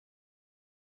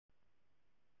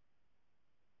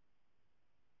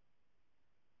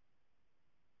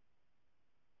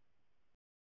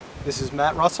This is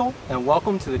Matt Russell, and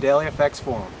welcome to the DailyFX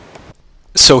Forum.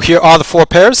 So here are the four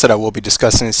pairs that I will be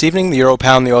discussing this evening: the Euro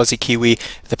Pound, the Aussie Kiwi,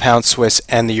 the Pound Swiss,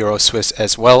 and the Euro Swiss,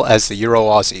 as well as the Euro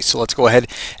Aussie. So let's go ahead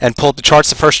and pull up the charts.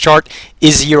 The first chart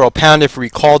is the Euro Pound. If you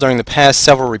recall, during the past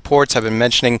several reports, I've been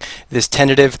mentioning this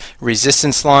tentative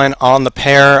resistance line on the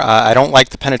pair. I don't like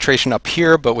the penetration up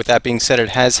here, but with that being said,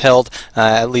 it has held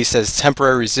at least as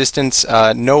temporary resistance.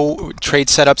 No trade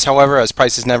setups, however, as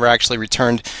prices never actually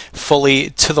returned fully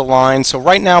to the line. So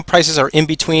right now, prices are in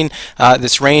between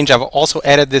this range. I've also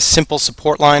added this simple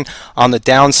support line on the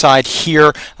downside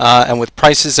here, and with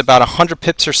prices about 100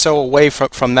 pips or so away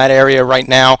from that area right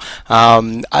now.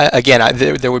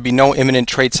 There would be no imminent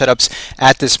trade setups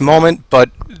at this moment, but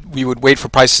we would wait for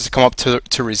prices to come up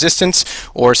to resistance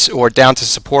or down to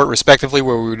support respectively,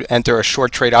 where we would enter a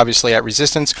short trade obviously at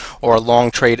resistance or a long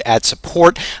trade at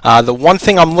support. The one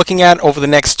thing I'm looking at over the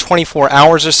next 24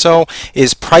 hours or so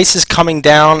is prices coming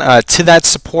down to that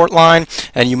support line,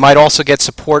 and you might also get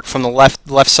support from the left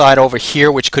side over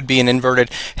here, which could be an inverted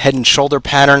head and shoulder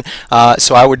pattern.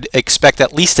 So I would expect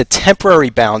at least a temporary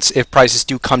bounce if prices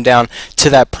do come down to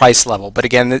that price level. But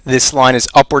again, this line is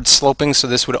upward sloping, so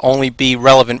this would only be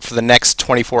relevant for the next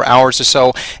 24 hours or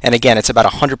so. And again, it's about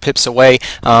 100 pips away,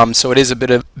 so it is a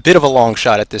bit of a long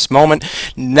shot at this moment.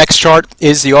 Next chart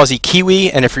is the Aussie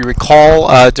Kiwi, and if you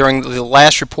recall, during the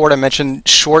last report I mentioned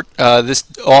short off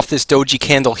this doji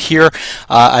candle here.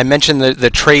 I mentioned the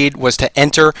trade was to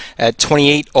enter at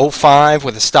 28.05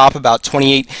 with a stop about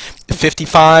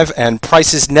 28.55, and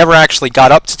prices never actually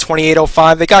got up to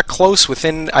 28.05. They got close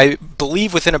within, I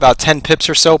believe, within about 10 pips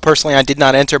or so. Personally, I did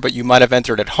not enter, but you might have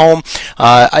entered at home.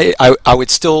 I would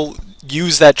still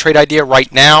use that trade idea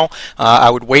right now. I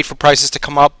would wait for prices to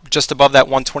come up just above that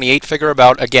 128 figure,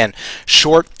 about, again,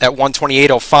 short at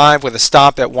 128.05 with a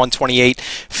stop at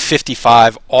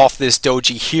 128.55 off this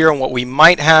doji here. And what we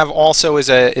might have also is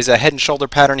a head and shoulder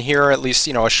pattern here, at least,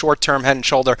 you know, a short-term head and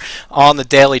shoulder on the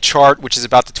daily chart, which is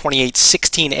about the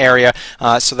 28.16 area.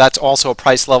 So that's also a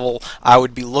price level I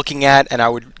would be looking at, and I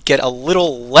would get a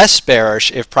little less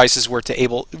bearish if prices were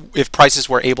able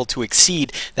to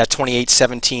exceed that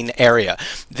 28.17 area.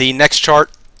 The next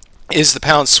chart is the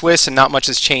Pound Swiss, and not much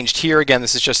has changed here. Again,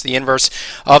 this is just the inverse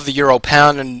of the Euro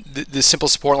Pound, and the simple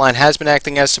support line has been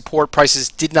acting as support. Prices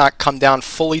did not come down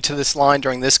fully to this line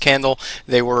during this candle.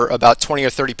 They were about 20 or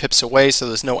 30 pips away, so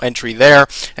there's no entry there.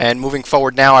 And moving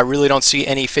forward now, I really don't see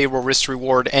any favorable risk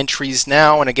reward entries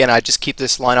now. And again, I just keep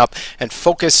this line up and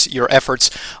focus your efforts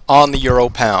on the Euro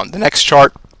Pound. The next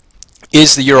chart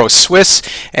is the Euro Swiss,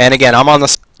 and again, I'm on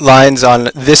the lines on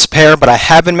this pair, but I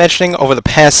have been mentioning over the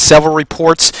past several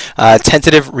reports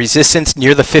tentative resistance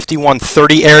near the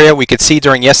 51.30 area. We could see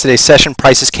during yesterday's session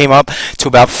prices came up to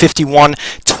about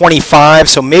 51.25,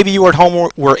 so maybe you at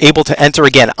home were able to enter.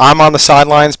 Again, I'm on the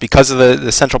sidelines because of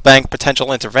the central bank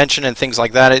potential intervention and things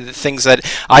like that, things that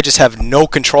I just have no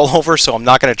control over, so I'm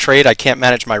not going to trade. I can't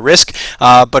manage my risk.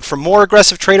 But for more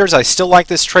aggressive traders, I still like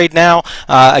this trade now.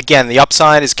 Again, the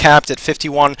upside is capped at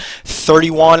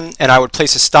 51.31, and I would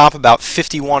place a stop about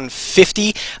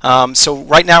 51.50. So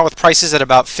right now with prices at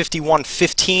about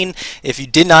 51.15, if you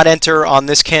did not enter on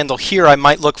this candle here, I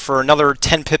might look for another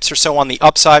 10 pips or so on the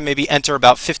upside, maybe enter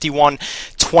about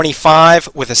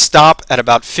 51.25 with a stop at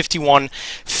about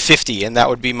 51.50, and that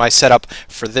would be my setup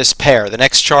for this pair. The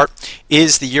next chart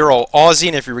is the Euro Aussie,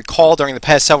 and if you recall, during the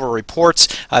past several reports,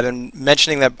 I've been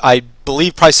mentioning that I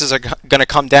believe prices are going to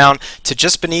come down to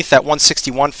just beneath that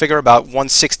 161 figure, about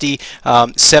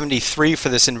 160.73 for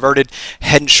this inverted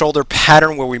head and shoulder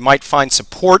pattern where we might find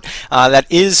support. That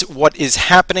is what is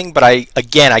happening, but I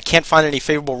can't find any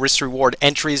favorable risk reward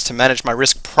entries to manage my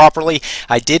risk properly.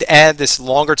 I did add this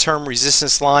longer term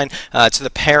resistance line to the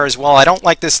pair as well. I don't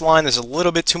like this line. There's a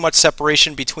little bit too much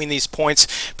separation between these points,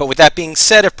 but with that being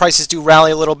said, if prices do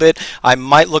rally a little bit, I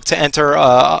might look to enter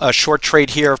a short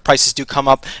trade here if prices do come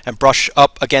up and brush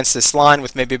up against this line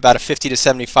with maybe about a 50 to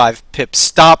 75 pip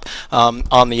stop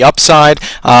on the upside.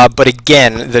 But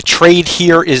again, the trade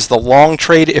here is the long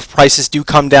trade if prices do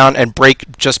come down and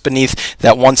break just beneath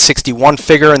that 161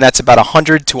 figure, and that's about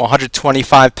 100 to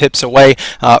 125 pips away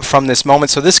from this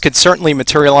moment. So this could certainly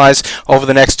materialize over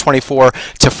the next 24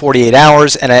 to 48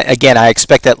 hours, and again, I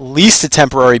expect at least a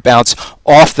temporary bounce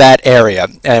off that area,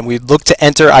 and we look to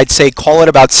enter, I'd say, call it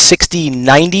about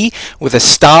 60.90 with a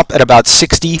stop at about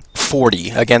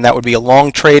 60.40. Again, that would be a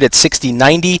long trade at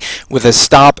 60.90 with a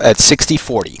stop at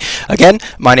 60.40. Again,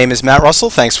 my name is Matt Russell.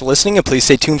 Thanks for listening, and please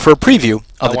stay tuned for a preview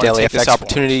of the DailyFX. This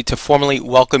opportunity to formally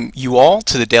welcome you all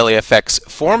to the DailyFX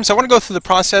forums. I want to go through the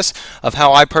process of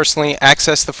how I personally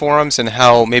access the forums and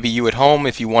how maybe you at home,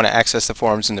 if you want to access the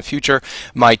forums in the future,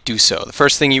 might do so. The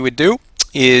first thing you would do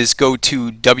is go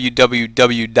to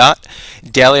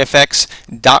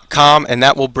www.dailyfx.com, and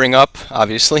that will bring up,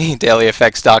 obviously,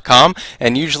 dailyfx.com.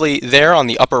 And usually there on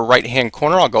the upper right hand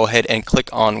corner, I'll go ahead and click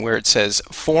on where it says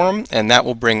Forum, and that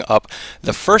will bring up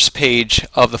the first page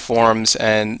of the forums.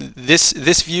 And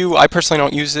this view, I personally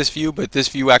don't use this view, but this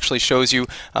view actually shows you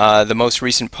the most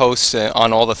recent posts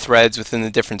on all the threads within the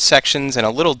different sections, and a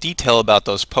little detail about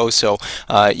those posts, so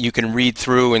you can read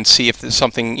through and see if there's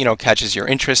something catches your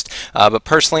interest. But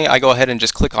personally, I go ahead and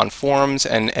just click on forums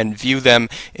and view them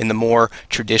in the more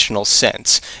traditional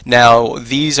sense. Now,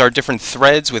 these are different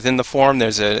threads within the forum.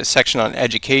 There's a section on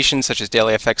education, such as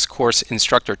DailyFX course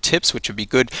instructor tips, which would be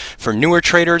good for newer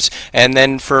traders, and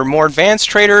then for more advanced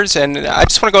traders. And I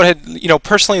just want to go ahead,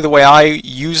 personally, the way I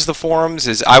use the forums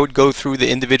is I would go through the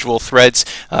individual threads,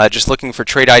 just looking for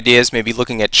trade ideas, maybe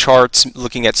looking at charts,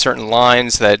 looking at certain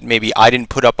lines that maybe I didn't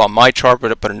put up on my chart,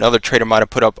 but another trader might have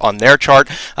put up on their chart.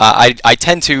 I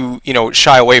tend to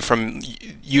shy away from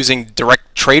using direct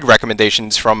trade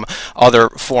recommendations from other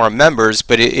forum members,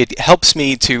 but it helps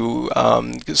me to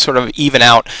sort of even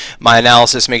out my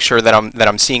analysis, make sure that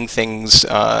I'm seeing things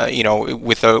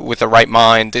with the right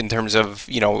mind, in terms of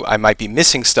I might be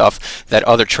missing stuff that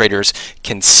other traders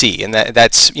can see. And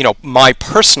that's my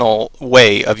personal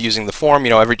way of using the forum.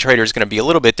 Every trader is going to be a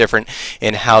little bit different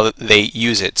in how they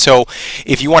use it. So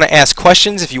if you want to ask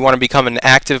questions, if you want to become an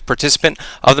active participant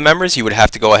of the members, you would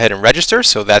have to go ahead and register.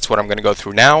 So that's what I'm going to go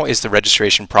through now, is the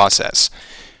registration process.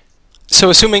 So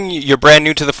assuming you're brand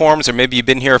new to the forums, or maybe you've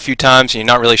been here a few times and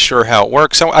you're not really sure how it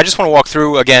works, so I just want to walk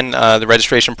through again the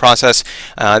registration process.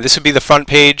 This would be the front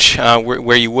page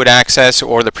where you would access,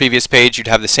 or the previous page. You'd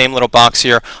have the same little box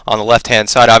here on the left hand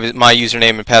side. My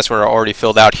username and password are already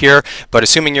filled out here, but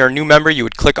assuming you're a new member, you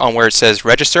would click on where it says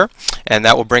register, and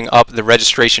that will bring up the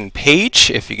registration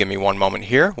page. If you give me one moment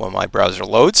here while my browser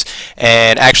loads.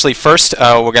 And actually first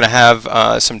we're going to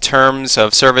have some terms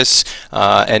of service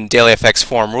and DailyFX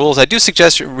forum rules. I do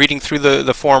suggest reading through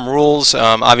the forum rules.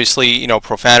 Obviously,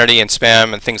 profanity and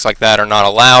spam and things like that are not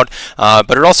allowed,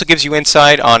 but it also gives you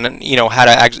insight on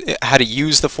how to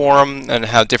use the forum and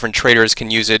how different traders can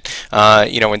use it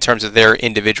in terms of their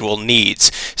individual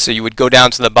needs. So you would go down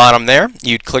to the bottom there,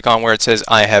 you'd click on where it says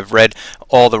I have read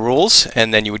all the rules,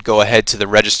 and then you would go ahead to the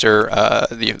register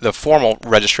the formal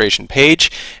registration page,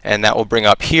 and that will bring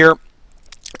up here.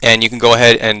 And you can go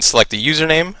ahead and select the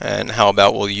username, and how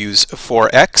about we'll use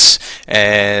 4x,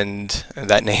 and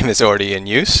that name is already in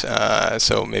use,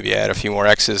 so maybe add a few more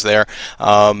x's there.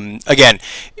 Again,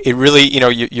 it really,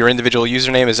 your individual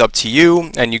username is up to you,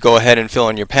 and you go ahead and fill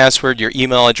in your password, your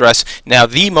email address. Now,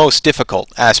 the most difficult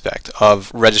aspect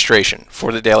of registration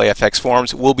for the DailyFX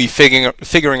forums will be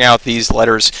figuring out these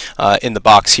letters in the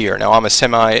box here. Now, I'm a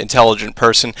semi-intelligent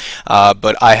person,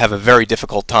 but I have a very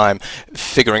difficult time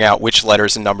figuring out which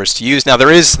letters and numbers to use. Now,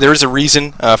 there is a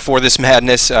reason for this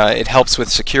madness. It helps with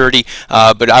security,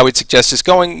 but I would suggest just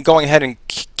going ahead and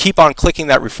keep on clicking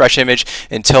that refresh image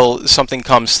until something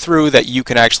comes through that you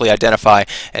can actually identify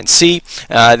and see.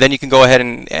 Then you can go ahead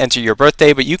and enter your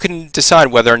birthday, but you can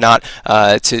decide whether or not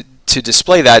to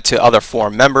display that to other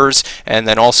forum members. And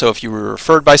then also, if you were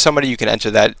referred by somebody, you can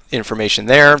enter that information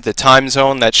there. The time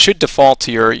zone, that should default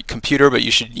to your computer, but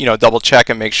you should double check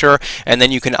and make sure. And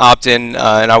then you can opt in,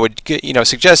 and I would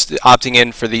suggest opting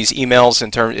in for these emails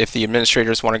in terms if the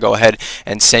administrators want to go ahead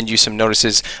and send you some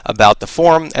notices about the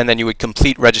forum, and then you would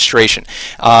complete registration.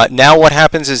 Now what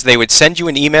happens is they would send you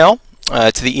an email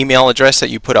to the email address that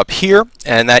you put up here,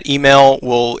 and that email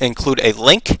will include a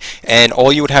link, and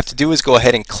all you would have to do is go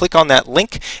ahead and click on that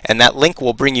link, and that link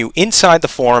will bring you inside the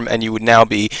forum, and you would now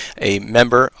be a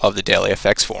member of the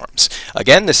DailyFX forums.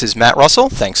 Again, this is Matt Russell.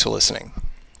 Thanks for listening.